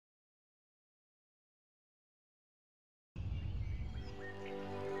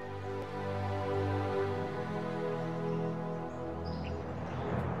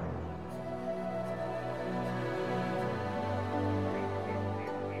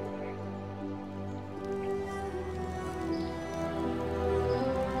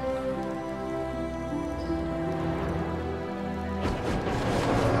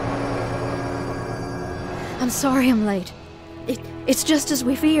I'm sorry I'm late. It's just as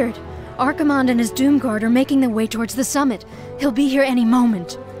we feared. Archimonde and his Doomguard are making their way towards the summit. He'll be here any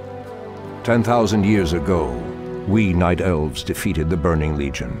moment. 10,000 years ago, we Night Elves defeated the Burning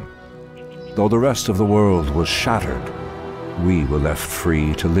Legion. Though the rest of the world was shattered, we were left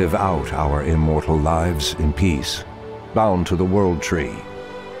free to live out our immortal lives in peace, bound to the World Tree.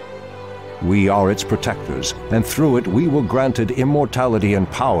 We are its protectors, and through it we were granted immortality and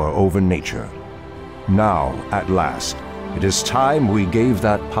power over nature. Now, at last, it is time we gave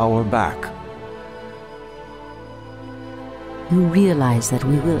that power back. You realize that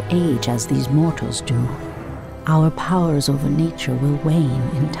we will age as these mortals do. Our powers over nature will wane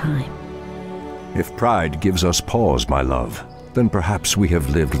in time. If pride gives us pause, my love, then perhaps we have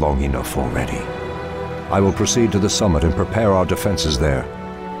lived long enough already. I will proceed to the summit and prepare our defenses there.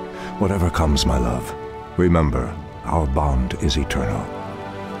 Whatever comes, my love, remember, our bond is eternal.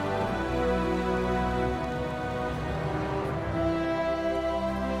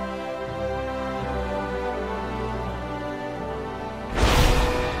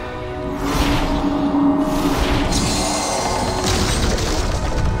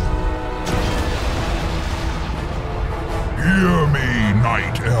 Hear me,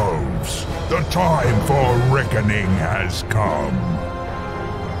 Night Elves. The time for reckoning has come.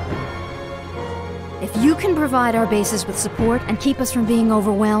 If you can provide our bases with support and keep us from being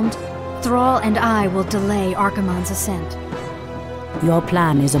overwhelmed, Thrall and I will delay Archimonde's ascent. Your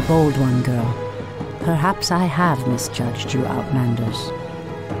plan is a bold one, girl. Perhaps I have misjudged you, Outlanders.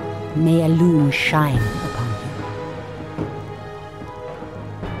 May Elune shine upon you.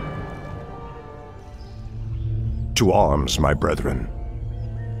 To arms, my brethren.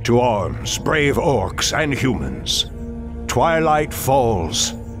 To arms, brave orcs and humans. Twilight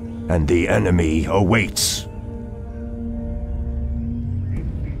falls, and the enemy awaits.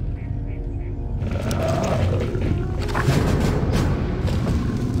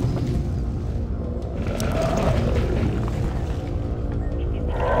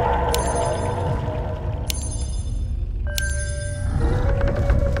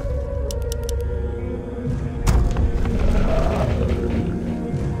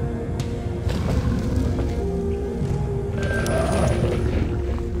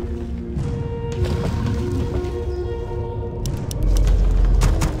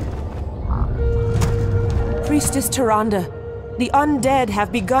 Priestess Tyrande, the Undead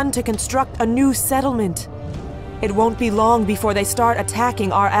have begun to construct a new settlement. It won't be long before they start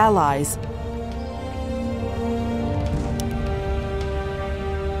attacking our allies.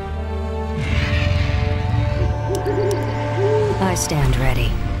 I stand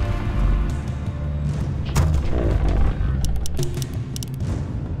ready.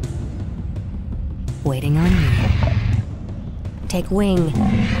 Waiting on you. Take wing.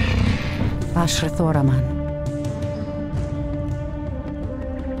 Ashra Thoraman.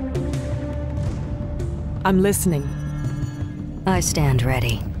 I'm listening. I stand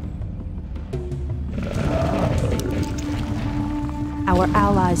ready. Our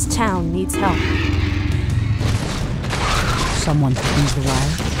allies' town needs help. Someone threatens the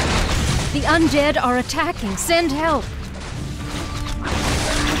wire. The Undead are attacking. Send help.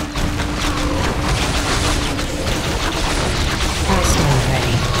 I stand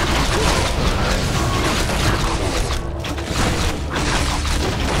ready.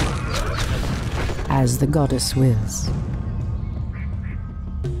 As the goddess wills.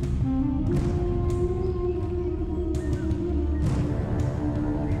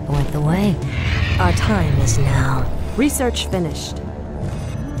 With the way. Our time is now. Research finished.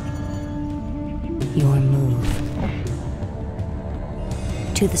 Your move.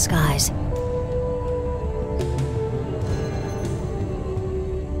 To the skies.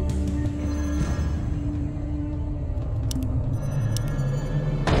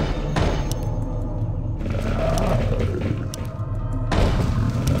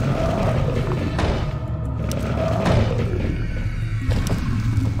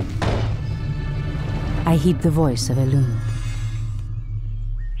 I heed the voice of Elune.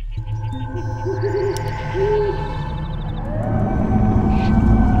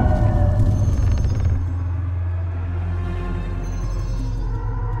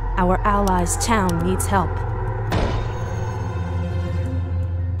 Our allies' town needs help.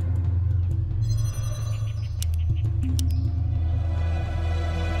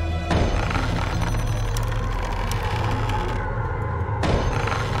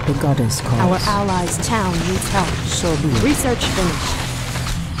 The goddess calls. Our allies' town needs help. So be it. Research finished.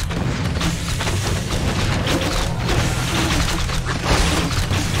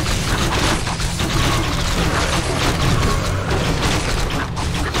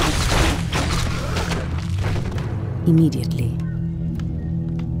 Immediately.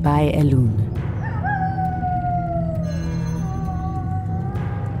 By Elune.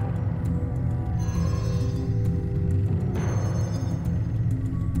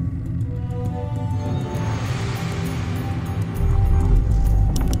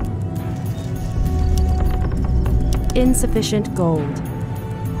 Insufficient gold.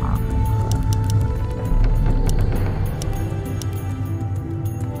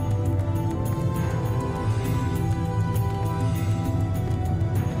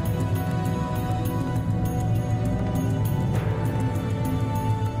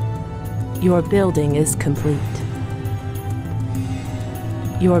 Your building is complete.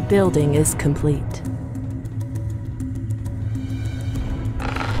 Your building is complete.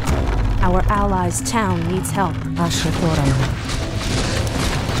 Our allies' town needs help. Ashrathorama.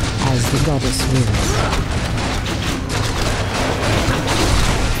 As the goddess wills.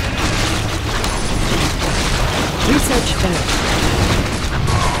 Research finished.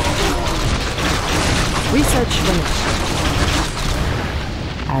 Research finished.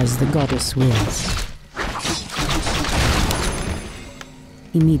 As the goddess wills.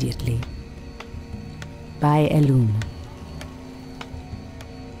 Immediately. By Elune.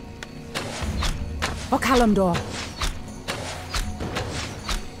 Okalamdor.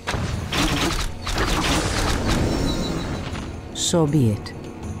 So be it.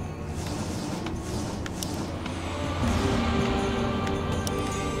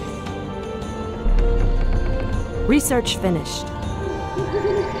 Research finished.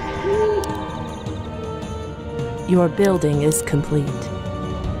 Your building is complete.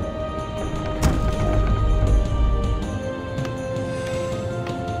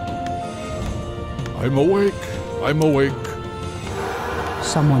 I'm awake. I'm awake.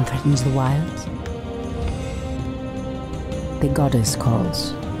 Someone threatens the wilds. The goddess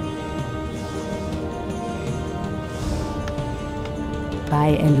calls.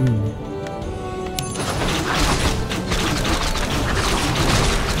 By Elune.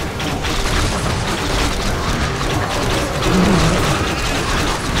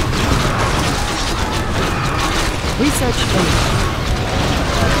 Research finished.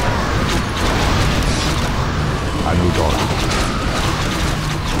 Anudora.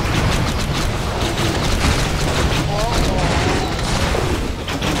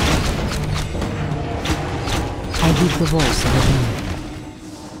 I heed the voice of Elune.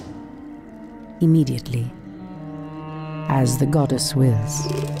 Immediately. As the goddess wills.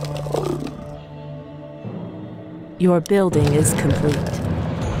 Your building is complete.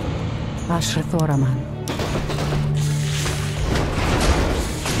 Ashrathoraman.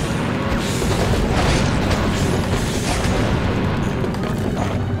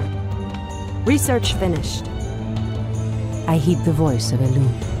 Research finished. I heed the voice of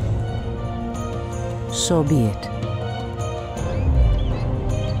Elune. So be it.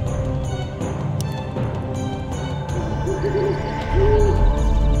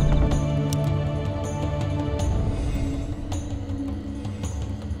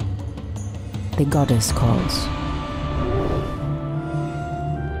 The goddess calls.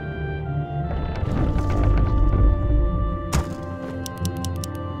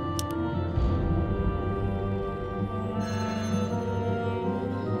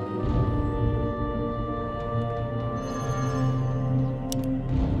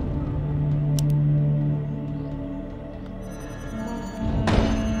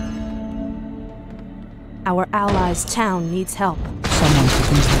 Our allies' town needs help. Someone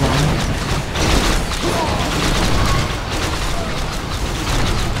threatens the wilds.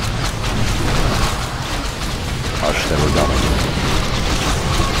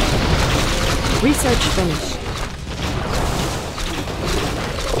 Research finished.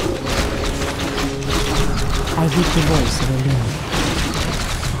 I heed the voice of Elune.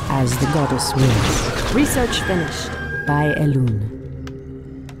 As the goddess wills. Research finished. By Elune.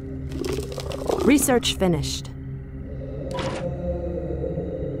 Research finished.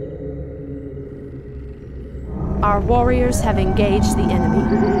 Our warriors have engaged the enemy.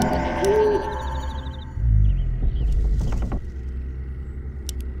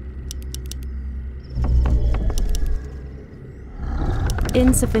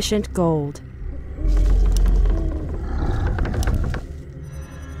 Insufficient gold.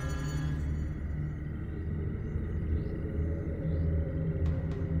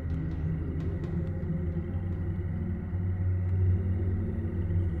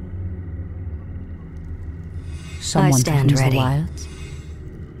 Someone stand threatens ready. the wilds.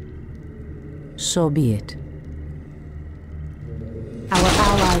 So be it. Our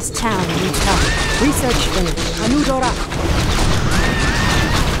allies' town needs help. Research finished. Anudora!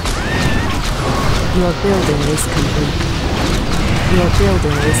 Your building is complete. Your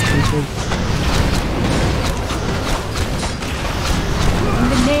building is complete. In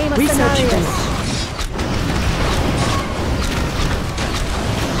the name of Research Cenarius. finished.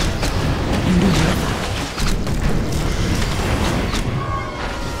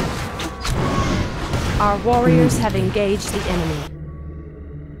 Our warriors have engaged the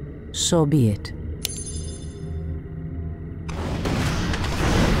enemy. So be it.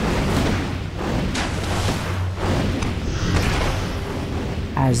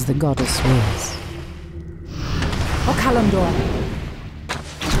 As the goddess wills. O Kalimdor.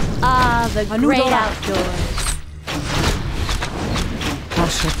 Ah, the great Anudora. outdoors.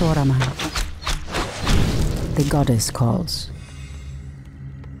 Ashrathoraman. The goddess calls.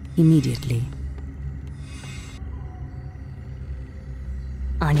 Immediately.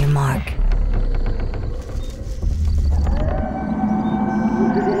 On your mark.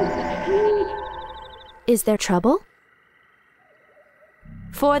 Is there trouble?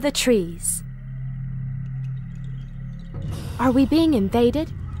 For the trees. Are we being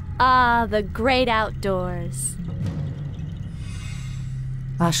invaded? Ah, the great outdoors.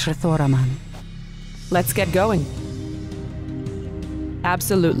 Ashrathoraman. Let's get going.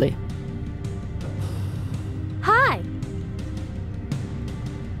 Absolutely. Hi!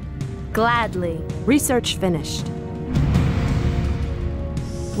 Gladly. Research finished.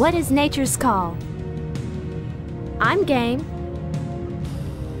 What is nature's call? I'm game.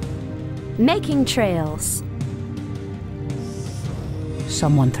 Making trails.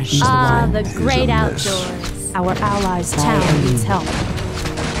 Someone threatens Ah, the the wild. great amiss. outdoors. Our allies' By town enemy. needs help.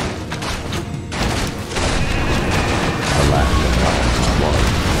 The land of mountains was.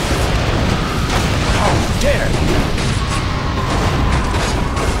 How dare you!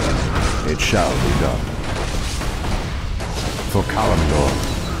 It shall be done. For Kalimdor,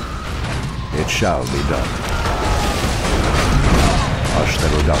 it shall be done.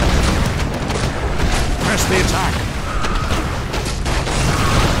 Ashtarodan. Press the attack!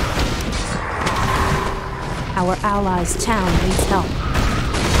 Our allies' town needs help.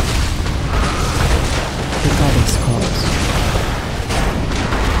 The goddess calls.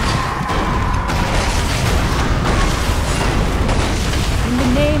 In the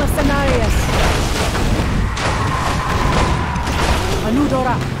name of Cenarius.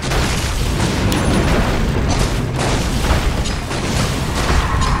 Anudora.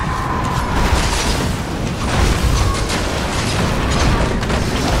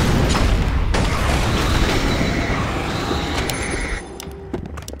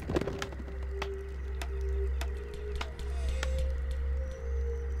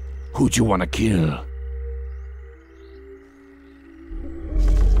 Who'd you want to kill?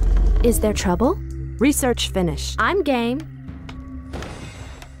 Is there trouble? Research finished. I'm game.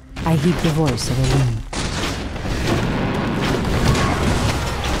 I heed the voice of a wind.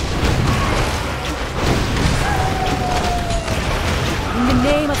 In the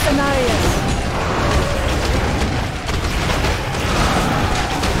name of Cenarius.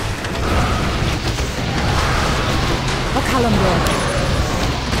 O Kalimdor.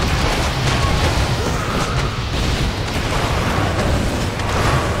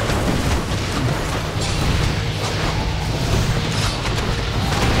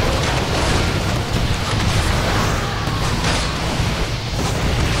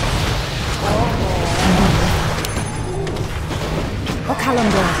 O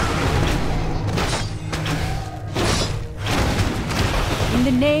Kalimdor. In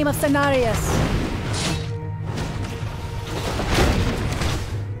the name of Cenarius.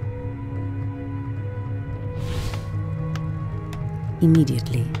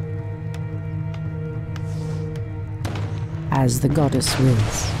 Immediately. As the goddess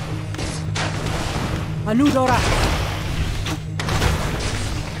wills. Anudora.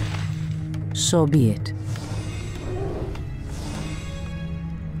 So be it.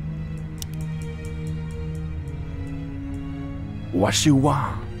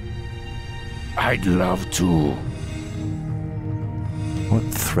 Washiwa. I'd love to. What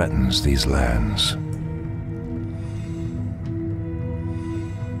threatens these lands?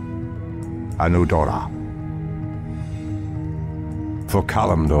 Anudora. For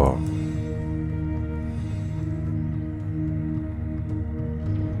Kalimdor.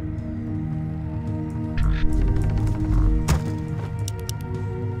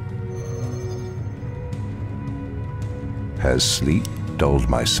 Has sleep dulled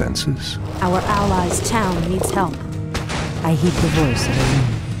my senses? Our allies' town needs help. I heed the voice of a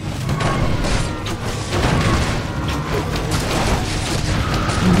wind.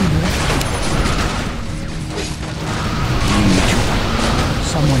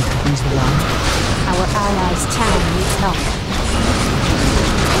 Someone threatens the wild. Our allies' town needs help.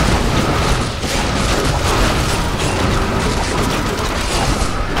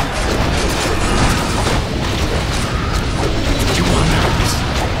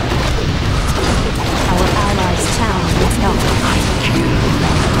 Our allies' town needs help.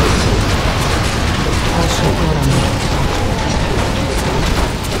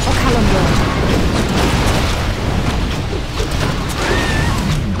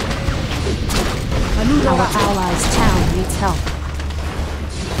 Our allies' town needs help.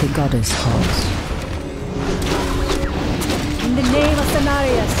 The goddess calls. In the name of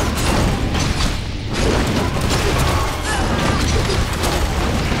Cenarius.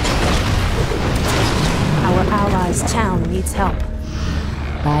 Our allies' town needs help.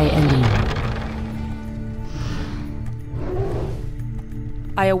 By Eileen.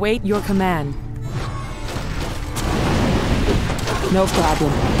 I await your command. No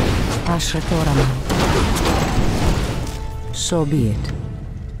problem. Ashratorama. So be it.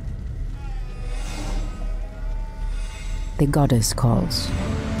 The goddess calls.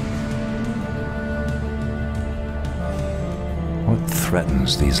 What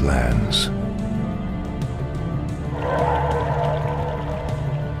threatens these lands?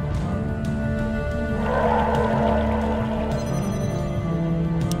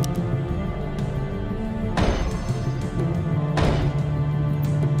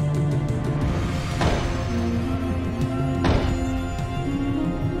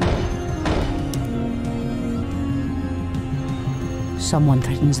 Someone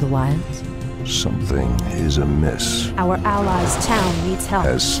threatens the wilds. Something is amiss. Our allies' town needs help.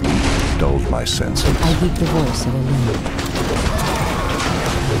 Has sleep dulled my senses? I heed the voice of Eileen.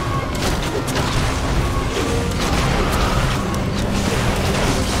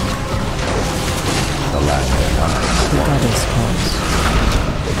 The land and I. The goddess calls.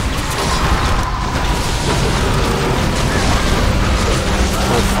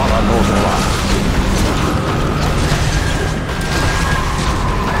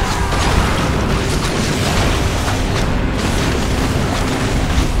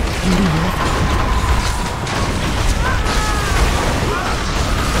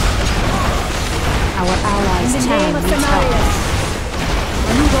 Our allies' town needs help.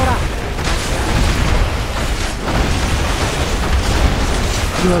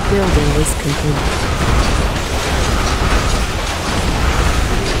 Your building is complete.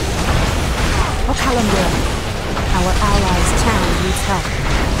 Our allies' town needs help.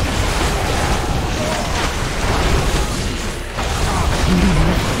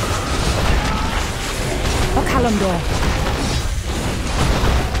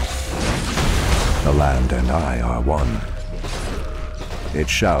 The land and I are one. It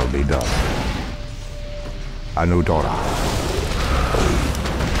shall be done. Anudora.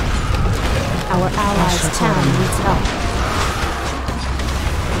 Our allies' town needs help.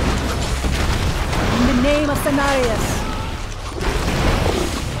 In the name of Cenarius.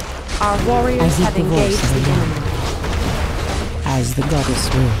 Our warriors have engaged the enemy. As the goddess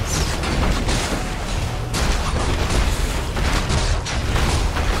wills.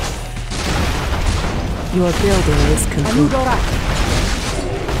 Your building is complete.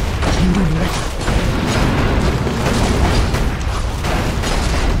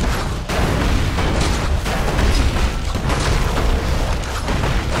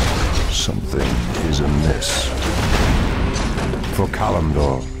 Something is amiss. For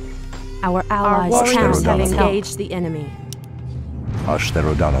Kalimdor. Our Our allies' warriors town have needs help. engaged the enemy.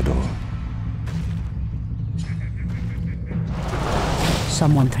 Ashtherodanador.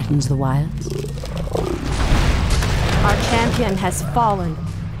 Someone threatens the wilds. Our champion has fallen.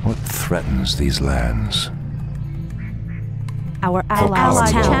 What threatens these lands? Our allies'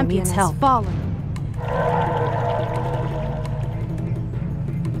 allies' town town Champion needs has help. fallen.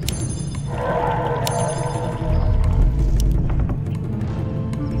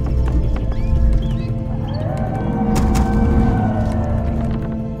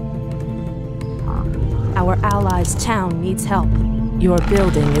 Our allies' town needs help. Your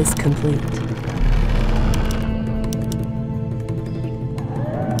building is complete.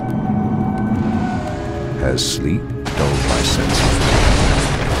 Has sleep dulled my senses?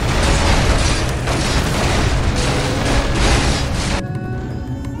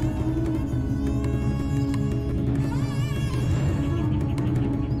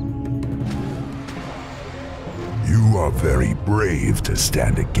 You are very brave to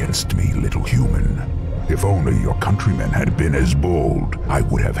stand against me, little human. If only your countrymen had been as bold, I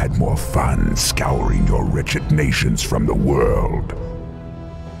would have had more fun scouring your wretched nations from the world.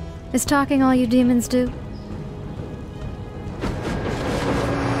 Is talking all you demons do?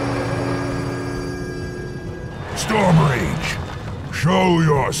 Stormrage, show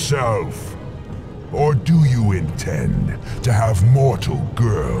yourself. Or do you intend to have mortal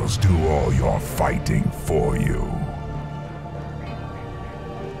girls do all your fighting for you?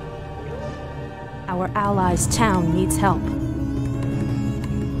 Our allies' town needs help.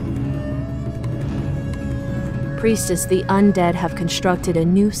 Priestess, the Undead have constructed a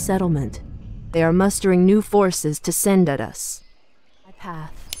new settlement. They are mustering new forces to send at us. My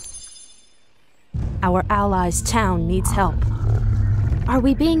path. Our allies' town needs help. Are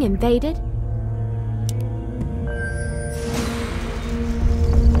we being invaded?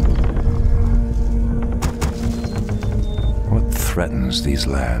 What threatens these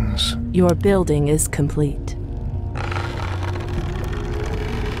lands? Your building is complete.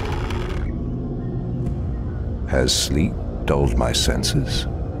 Has sleep dulled my senses?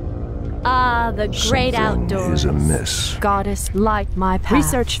 Ah, the great Something outdoors. is amiss. Goddess, light my path.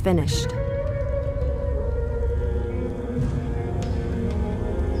 Research finished.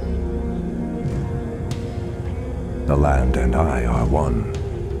 The land and I are one.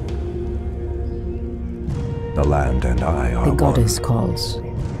 The land and I are The one. goddess calls.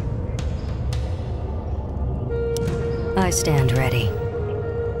 I stand ready.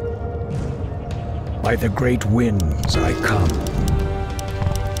 By the great winds I come.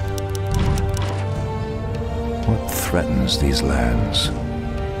 What threatens these lands?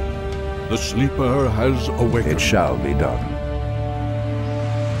 The sleeper has awakened. It shall be done.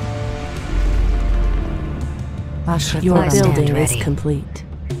 Your I stand building is ready. complete.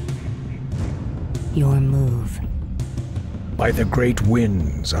 Your move. By the great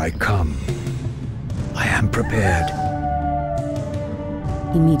winds I come. I am prepared.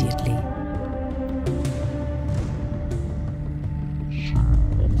 Immediately.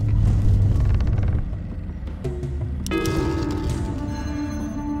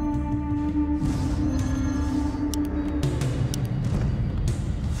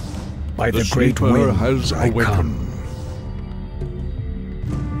 By the The great sleeper winds has I awakened. come.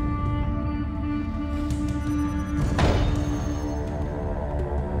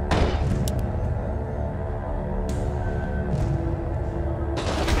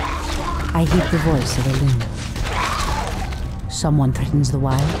 I hear the voice of a loon. Someone threatens the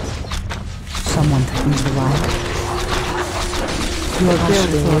wilds. Someone threatens the wild. Your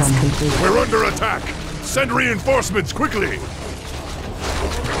building is complete. We're under attack! Send reinforcements quickly!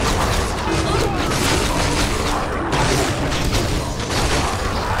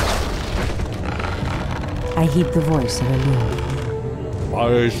 I heed the voice of a loon.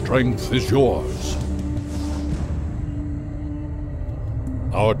 My strength is yours.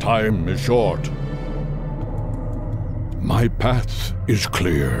 Our time is short. My path is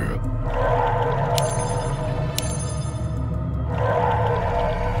clear.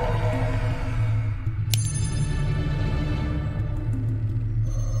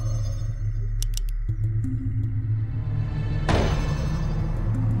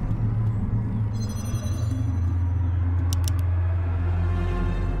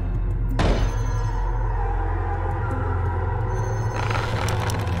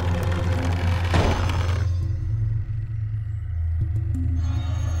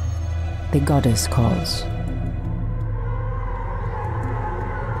 The goddess calls.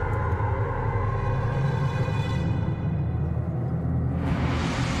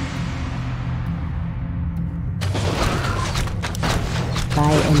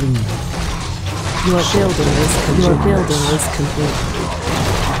 By Elin. Your building is complete.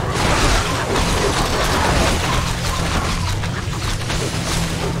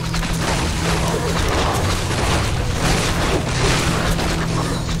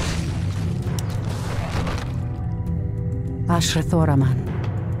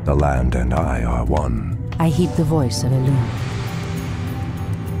 Ashrathoraman. The land and I are one. I heed the voice of a loon.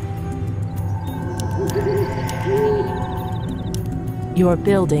 Your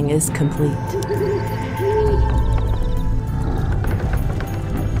building is complete.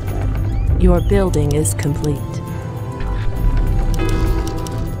 Your building is complete.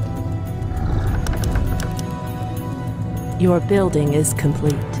 Your building is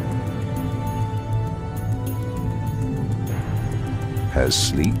complete. Has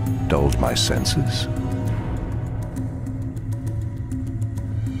sleep dulled my senses?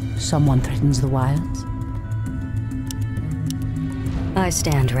 Someone threatens the wilds. I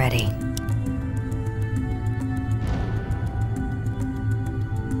stand ready.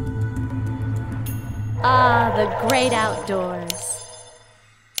 Ah, the great outdoors.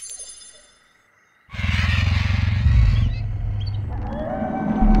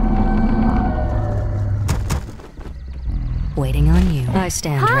 Waiting on you. I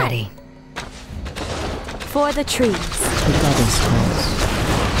stand Hi. ready. For the trees. The goddess calls.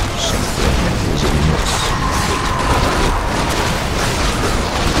 Something is amiss.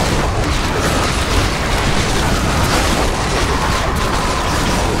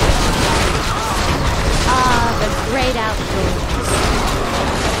 The great outdoors.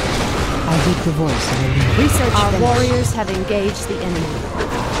 I heed the voice of a leader. Research. Our warriors have engaged the enemy.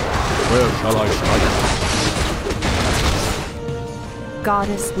 Where shall I strike?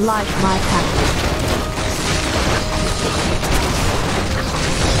 Goddess, light my path.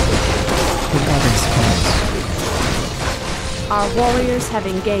 The goddess calls. Our warriors have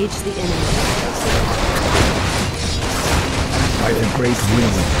engaged the enemy. By the great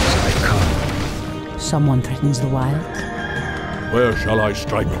winds I come. Someone threatens the wild. Where shall I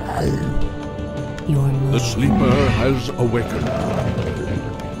strike? Your move. The sleeper has awakened.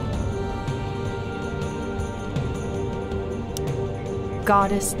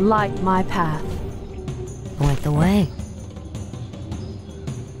 Goddess, light my path. Point the way.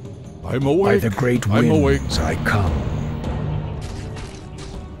 I'm awake. By the great I'm awake. winds I come.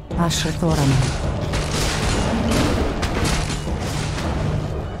 Ashrathoram.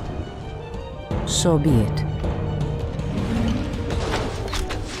 So be it.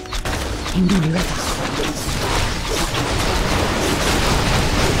 Indulata.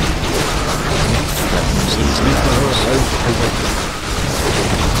 The sleeper has awakened.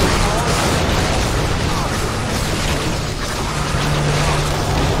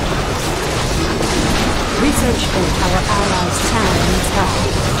 Research for our allies' town needs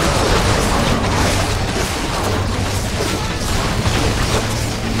help.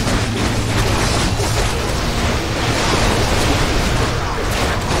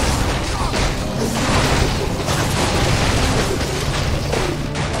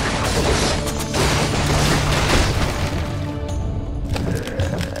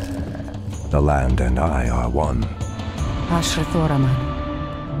 The land and I are one. Ashrathoraman.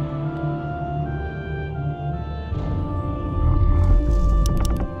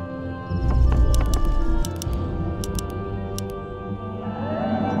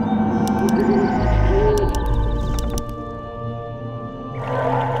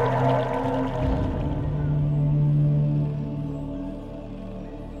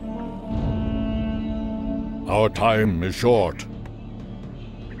 Our time is short.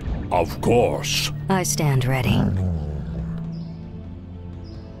 Of course. I stand ready.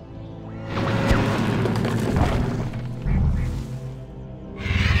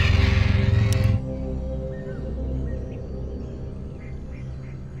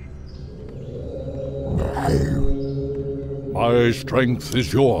 My strength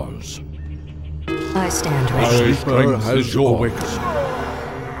is yours. I stand My ready. strength is yours.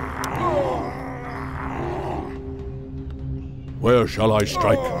 Where shall I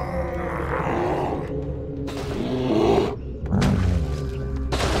strike?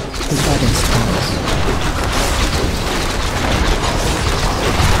 The goddess calls.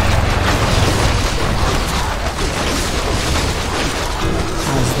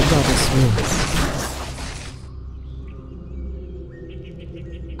 As the goddess wills.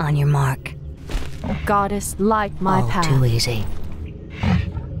 On your mark. Goddess, light my path. Too easy.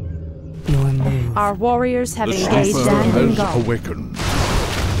 Your move. Our warriors have The engaged sleeper and has engulfed. awakened.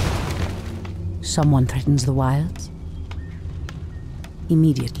 Someone threatens the wilds?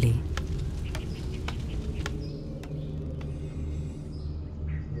 Immediately.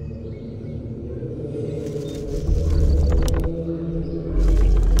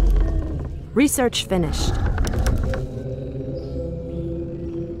 Research finished.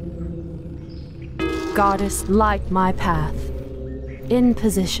 Goddess, light my path. In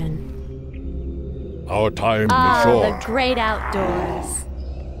position. Our time is The short. great outdoors.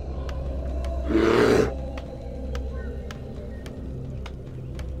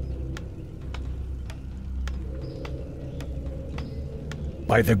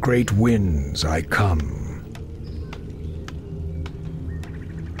 By the great winds I come.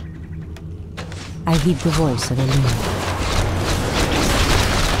 I heed the voice of Elena.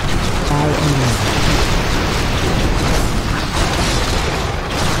 I am.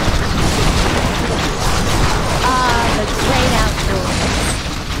 The great outdoors.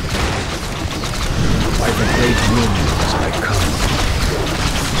 By the great winds I come.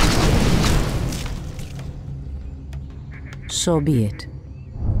 So be it.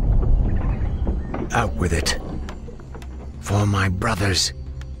 Out with it. For my brothers.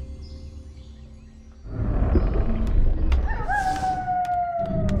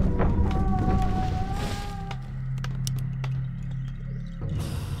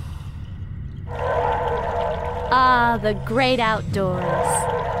 The great outdoors.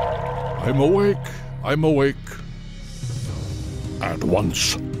 I'm awake. I'm awake. At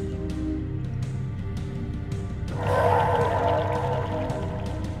once.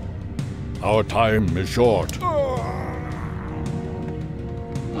 Our time is short.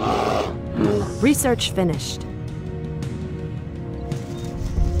 Research finished.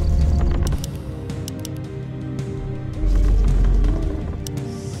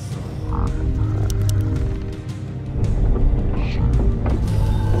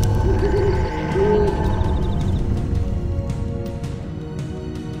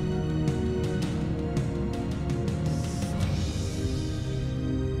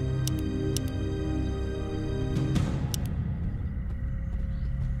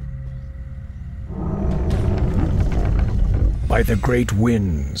 By the great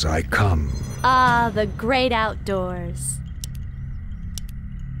winds I come. Ah, the great outdoors.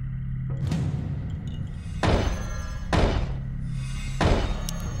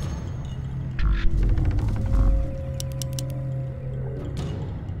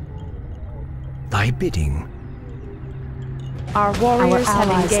 Thy bidding. Our warriors have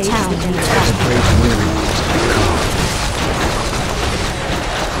engaged the enemy. By the great winds I come.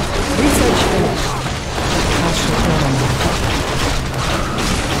 Research finished.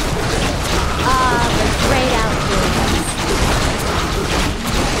 Ah, the great outdoors.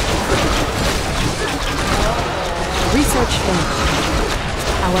 Research finished.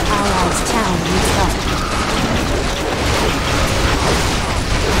 Our allies' town needs help.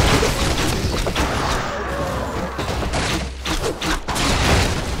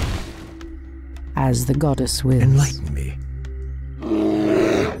 As the goddess wills. Enlighten me.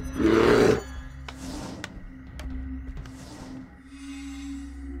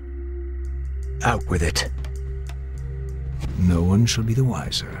 Out with it. No one shall be the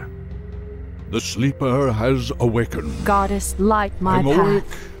wiser. The sleeper has awakened. Goddess, light my I'm path. awake.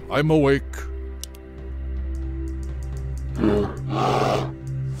 I'm awake.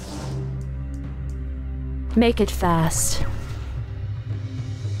 Make it fast.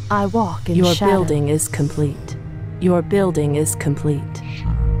 I walk in Your shadow. building is complete. Your building is complete.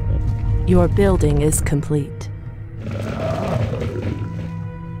 Your building is complete.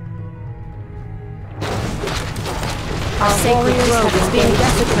 Our sacred grove is being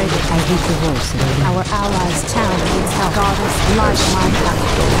desecrated. I hate the voice of the Our allies' town needs help. Goddess, light my path.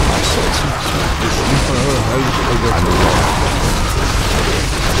 The sleeper has awakened.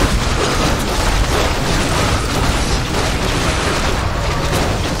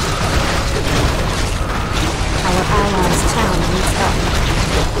 Our allies' town needs help.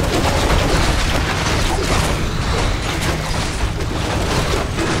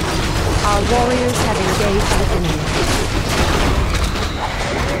 Our warriors have engaged the enemy.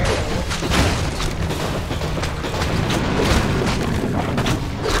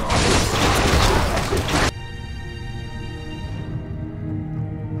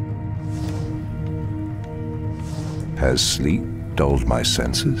 Has sleep dulled my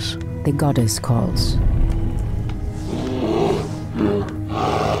senses? The goddess calls.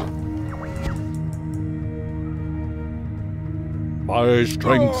 My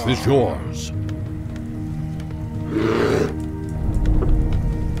strength is yours.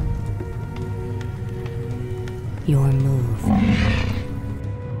 Your move.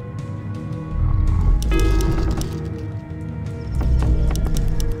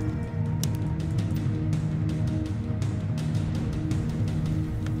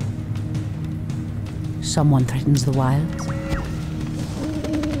 Someone threatens the wilds.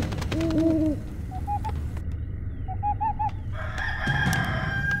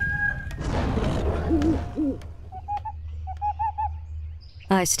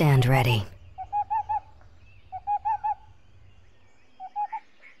 I stand ready.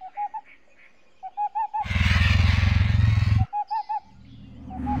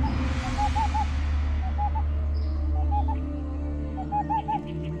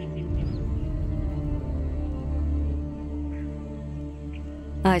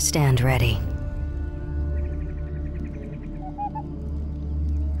 I stand ready.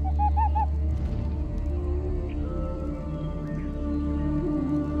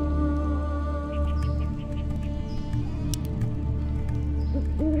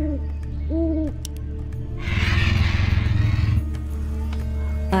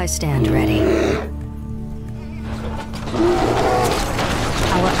 I stand ready.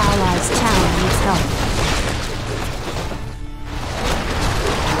 Our allies' town needs help.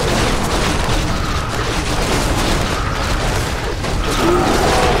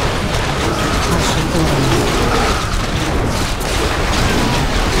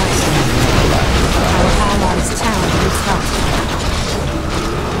 Our allies' town needs help.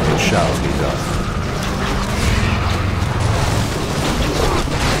 It shall be done.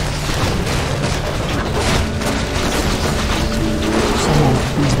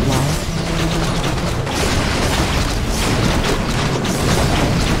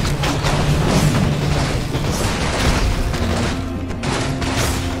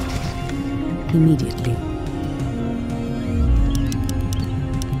 immediately.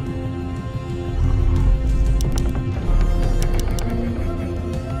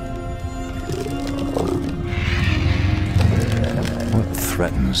 What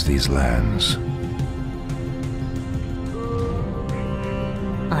threatens these lands?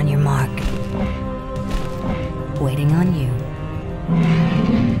 On your mark. Waiting on you.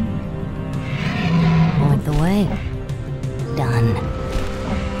 Point the way. Done.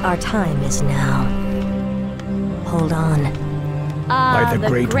 Our time is now. Hold on. By the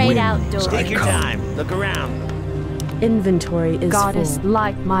great winds outdoors. I Take your come. time. Look around. Inventory is Goddess, full.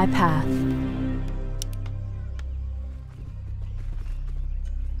 light my path.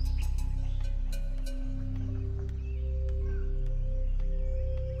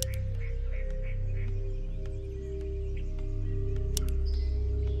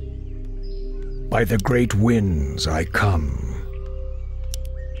 By the great winds I come.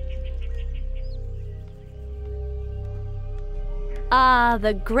 Ah,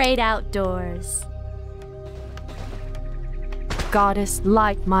 the great outdoors. Goddess,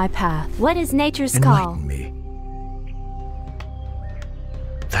 light my path. What is nature's call? Enlighten me.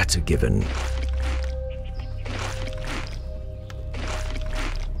 That's a given.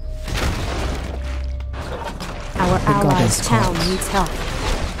 Our allies' goddess town calls. needs help.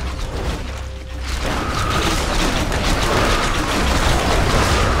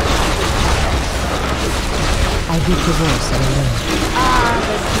 I heed your voice and alert. Ah,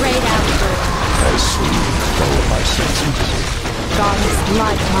 the great outdoors. I sleep, follow my senses. Goddess,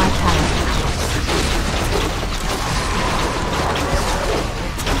 light my path.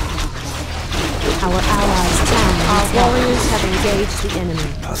 Our allies' town needs Our help. warriors have engaged the enemy.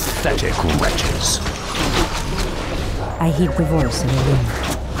 Pathetic wretches. I heed the voice and alert.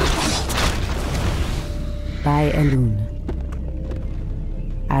 By Elune.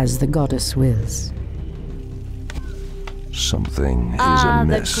 As the goddess wills. Something is Ah,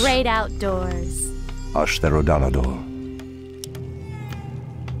 the amiss. great outdoors. Ashtherodanador.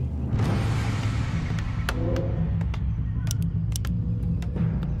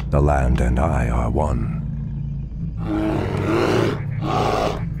 The land and I are one.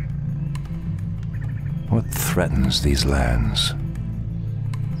 What threatens these lands?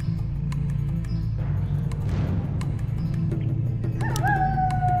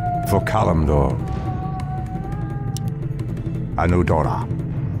 For Kalimdor. Anudora.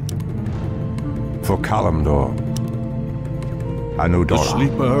 For Kalimdor. The Anudora.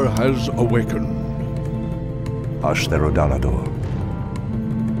 sleeper has awakened. Ashtherodanador.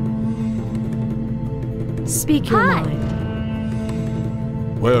 Speak your Hi. mind.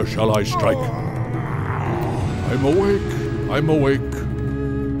 Where shall I strike? I'm awake. I'm awake.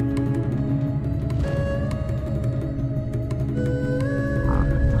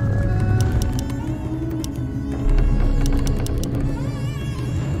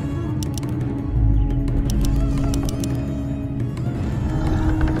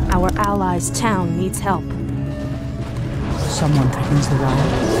 Our allies' town needs help. Someone threatens the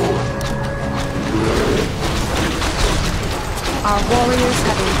wild. Our warriors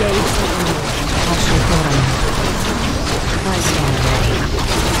have engaged the enemy. I stand ready.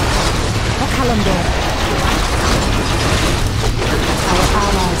 For Kalimdor. Our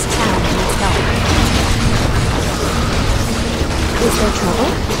allies' town needs help. Is there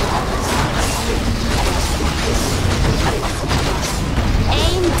trouble?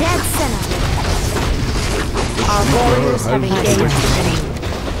 Aim dead center. Our warriors have engaged the enemy.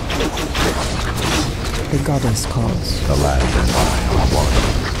 The goddess calls. The land and I are one.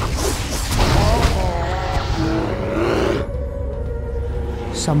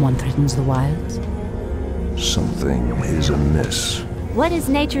 Someone threatens the wilds. Something is amiss. What is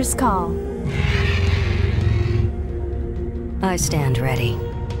nature's call? I stand ready.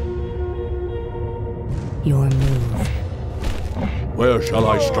 Your move. Where shall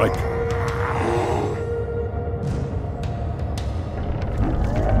I strike?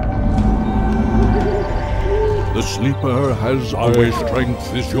 The sleeper has awakened. My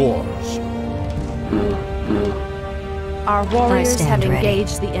strength is yours. Our warriors stand have ready.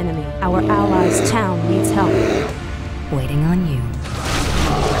 engaged the enemy. Our allies' town needs help. Waiting on you.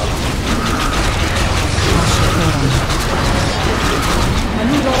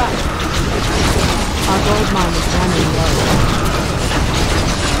 Our gold mine is running low.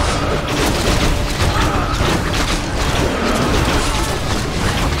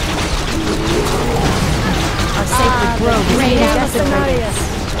 Our sacred grove is being desecrated.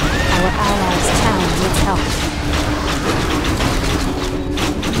 Our allies' town needs help.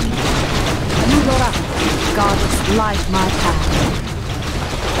 Goddess, light my path.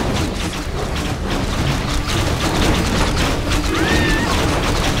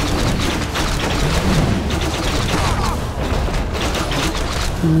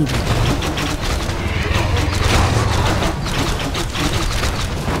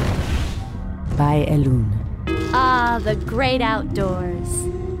 by Elune. Ah, the great outdoors.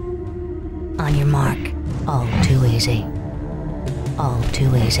 On your mark. All too easy. All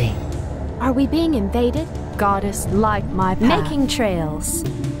too easy. Are we being invaded? Goddess, light my path. Making trails.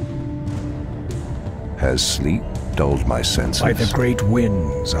 Has sleep dulled my senses? By the great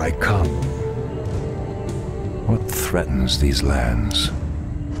winds I come. What threatens these lands?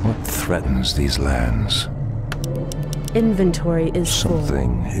 What threatens these lands? Inventory is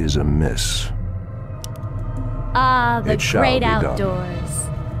Something is amiss. Ah, the It shall great be done. outdoors.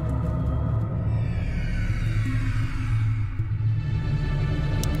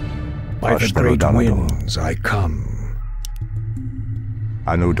 By the great Ashtarodanador. winds I come.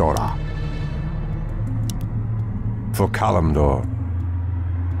 Anudora. For Kalimdor.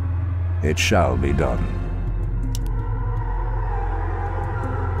 It shall be done.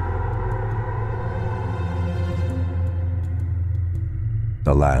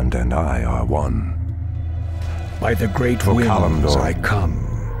 The land and I are one. By the great For winds Kalimdor. I come.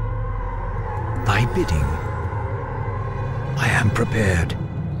 Thy bidding. I am prepared.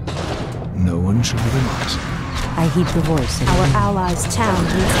 No one shall realize. I heed the voice of Our Elune. allies' town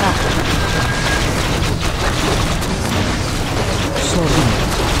needs help. So be it.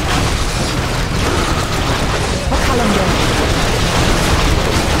 For Kalimdor.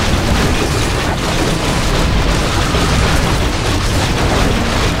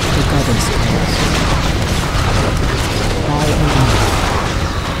 The goddess calls. By Elune.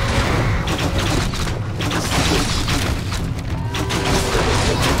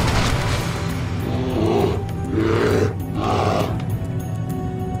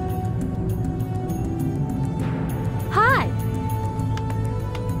 Hi.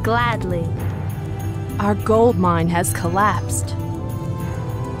 Gladly. Our gold mine has collapsed.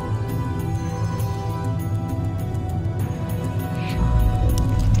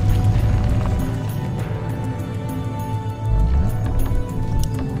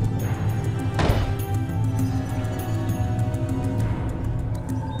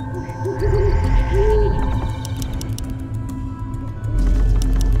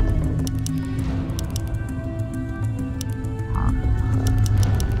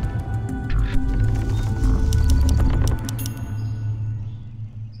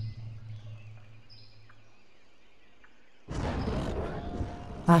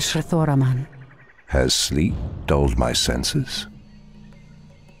 Ashrathoraman. Has sleep dulled my senses?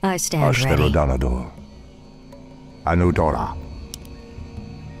 I stand ready. Ashtarodanador. Anudora.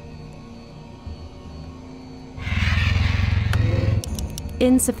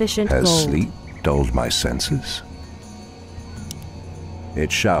 Insufficient Has gold. sleep dulled my senses?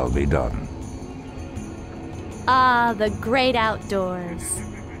 It shall be done. Ah, the great outdoors.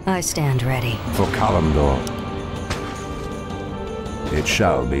 I stand ready. For Kalimdor. It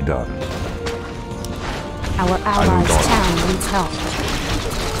shall be done. Our allies' Anudora. town needs help.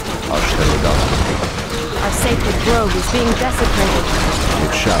 Ashtarodanador. Our sacred grove is being desecrated.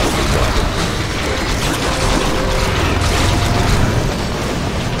 It shall be done.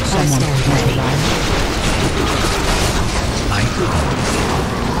 I stand ready. I come.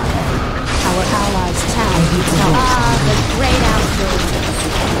 Our allies' town needs help. Ah, the great outdoors.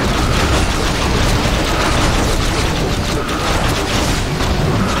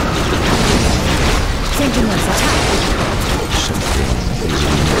 Sentinels attack. Something is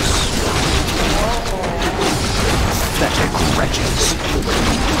amiss. Pathetic wretches.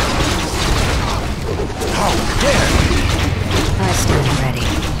 How dare you! I stand ready.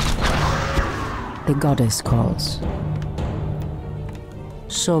 The goddess calls.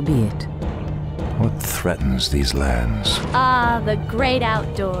 So be it. What threatens these lands? Ah, the great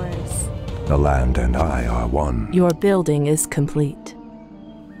outdoors. The land and I are one. Your building is complete.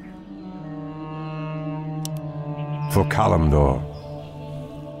 For Kalimdor.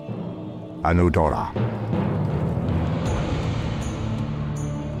 Anudora.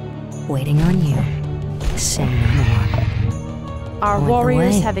 Waiting on you. Say no more. Our Point the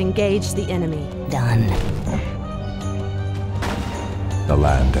warriors way. have engaged the enemy. Done. The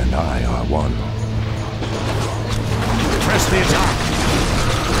land and I are one. Press the attack!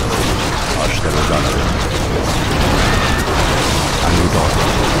 Ashtarodanador. Anudora.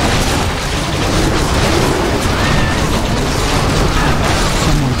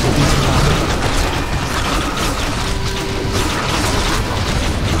 Someone to interrupt.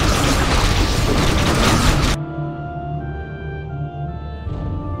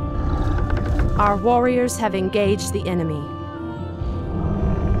 Our warriors have engaged the enemy.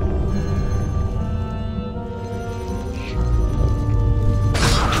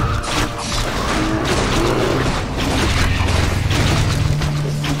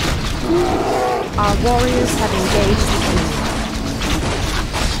 Our warriors have engaged the enemy.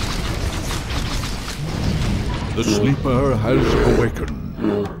 The sleeper has awakened.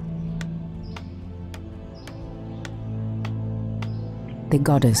 The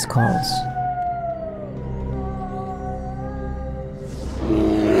goddess calls.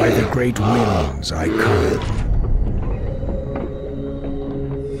 By the great winds I come.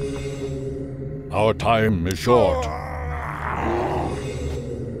 Our time is short.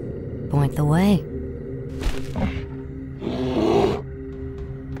 Point the way.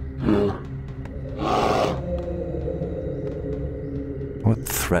 What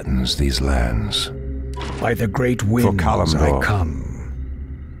threatens these lands? By the great winds I come.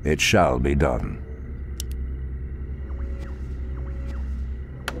 It shall be done.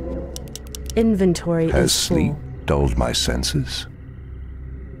 Inventory Has is sleep full. dulled my senses?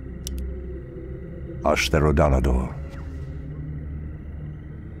 Ashtherodanador.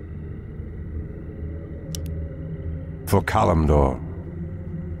 For Kalimdor.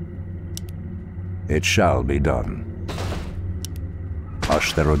 It shall be done.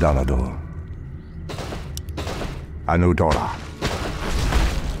 Ashtherodanador. Anudora.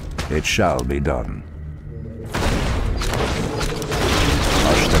 It shall be done.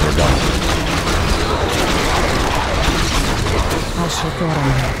 Ashtherodanador.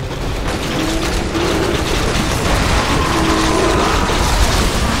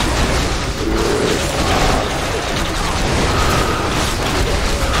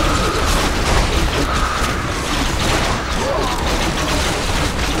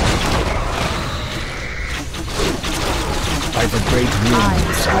 By the great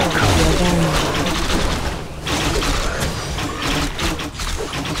winds I come.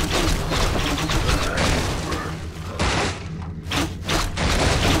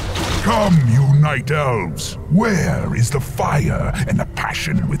 Come, you Night Elves! Where is the fire and the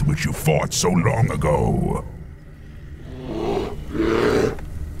passion with which you fought so long ago?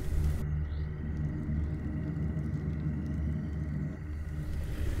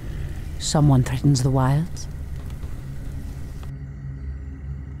 Someone threatens the wilds?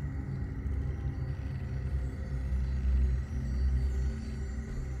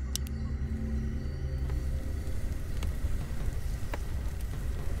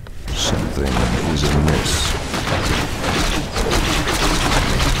 Something is amiss.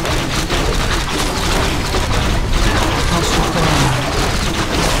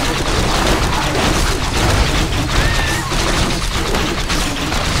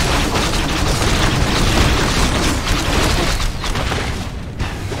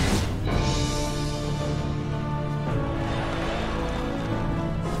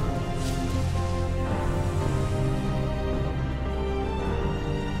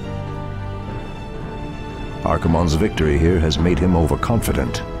 Archimonde's victory here has made him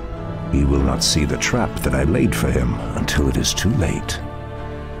overconfident. He will not see the trap that I laid for him until it is too late.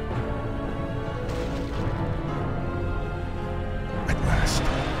 At last,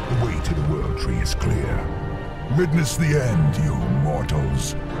 the way to the World Tree is clear. Witness the end, you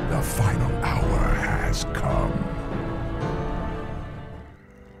mortals. The final hour has come.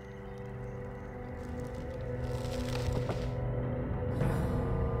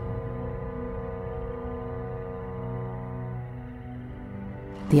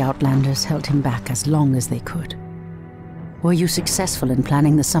 The Outlanders held him back as long as they could. Were you successful in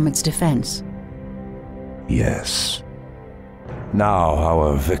planning the summit's defense? Yes. Now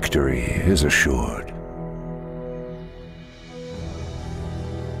our victory is assured.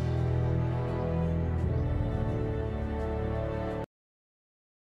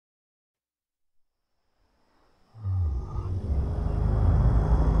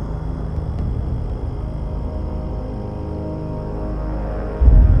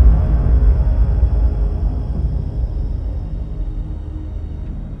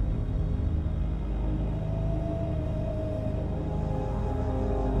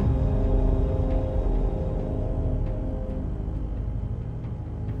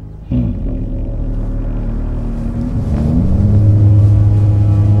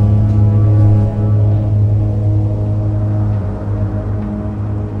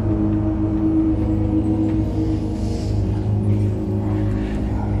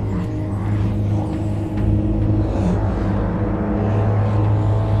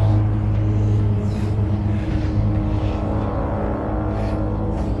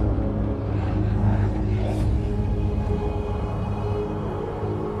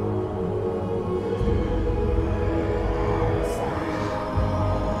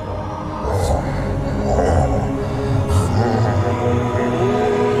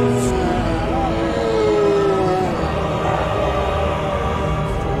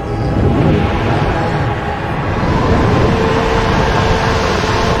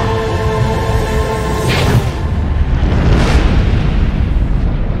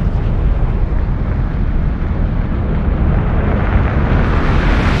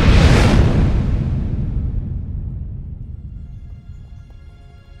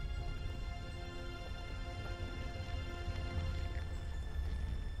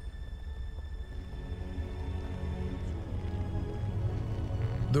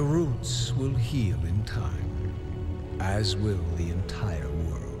 The roots will heal in time, as will the entire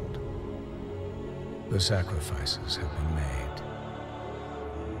world. The sacrifices have been made.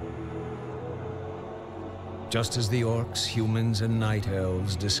 Just as the Orcs, humans, and Night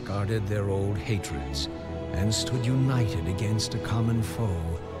Elves discarded their old hatreds and stood united against a common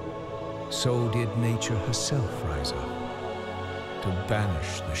foe, so did nature herself rise up to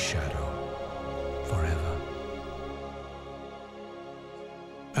banish the shadow forever.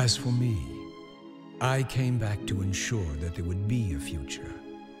 As for me, I came back to ensure that there would be a future,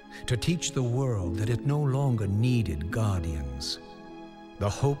 to teach the world that it no longer needed guardians. The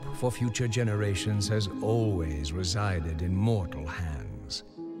hope for future generations has always resided in mortal hands.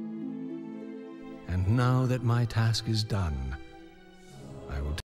 And now that my task is done,